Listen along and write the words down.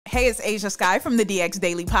Hey, it's Skye from the DX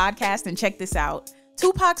Daily Podcast, and check this out.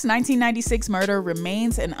 Tupac's 1996 murder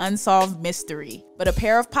remains an unsolved mystery, but a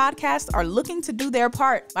pair of podcasts are looking to do their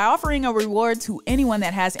part by offering a reward to anyone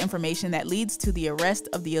that has information that leads to the arrest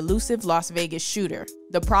of the elusive Las Vegas shooter.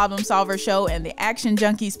 The Problem Solver Show and the Action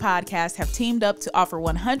Junkeez Podcast have teamed up to offer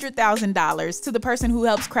 $100,000 to the person who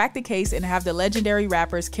helps crack the case and have the legendary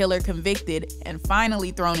rapper's killer convicted and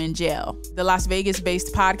finally thrown in jail. The Las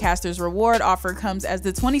Vegas-based podcaster's reward offer comes as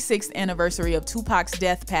the 26th anniversary of Tupac's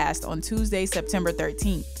death passed on Tuesday, September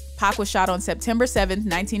 13th. Pac was shot on September 7,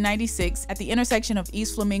 1996 at the intersection of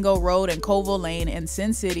East Flamingo Road and Colville Lane in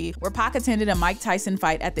Sin City, where Pac attended a Mike Tyson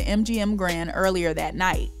fight at the MGM Grand earlier that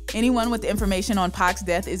night. Anyone with information on Pac's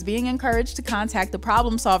death is being encouraged to contact the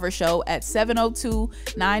Problem Solver Show at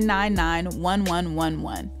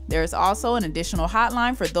 702-999-1111. There is also an additional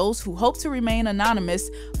hotline for those who hope to remain anonymous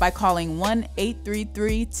by calling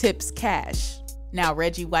 1-833-TIPS-CASH. Now,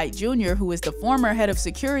 Reggie White Jr., who is the former head of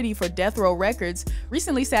security for Death Row Records,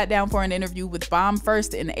 recently sat down for an interview with Bomb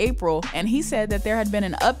First in April, and he said that there had been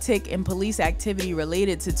an uptick in police activity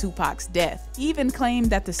related to Tupac's death. He even claimed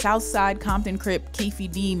that the Southside Compton Crip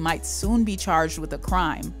Keefe D might soon be charged with a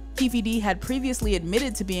crime. Keefe D had previously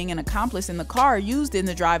admitted to being an accomplice in the car used in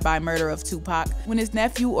the drive-by murder of Tupac when his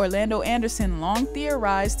nephew Orlando Anderson, long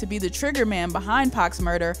theorized to be the trigger man behind Pac's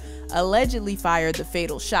murder, allegedly fired the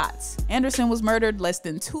fatal shots. Anderson was murdered less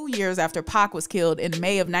than 2 years after Pac was killed in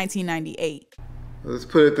May of 1998. Let's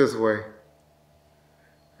put it this way.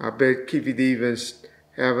 I bet Keefe D been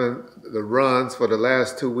having the runs for the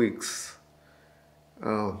last 2 weeks.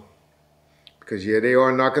 Because yeah, they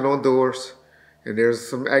are knocking on doors. And there's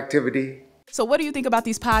some activity. So what do you think about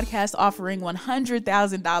these podcasts offering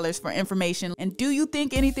 $100,000 for information? And do you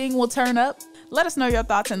think anything will turn up? Let us know your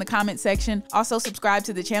thoughts in the comment section. Also, subscribe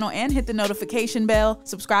to the channel and hit the notification bell.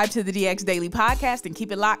 Subscribe to the DX Daily Podcast and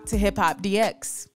keep it locked to HipHopDX.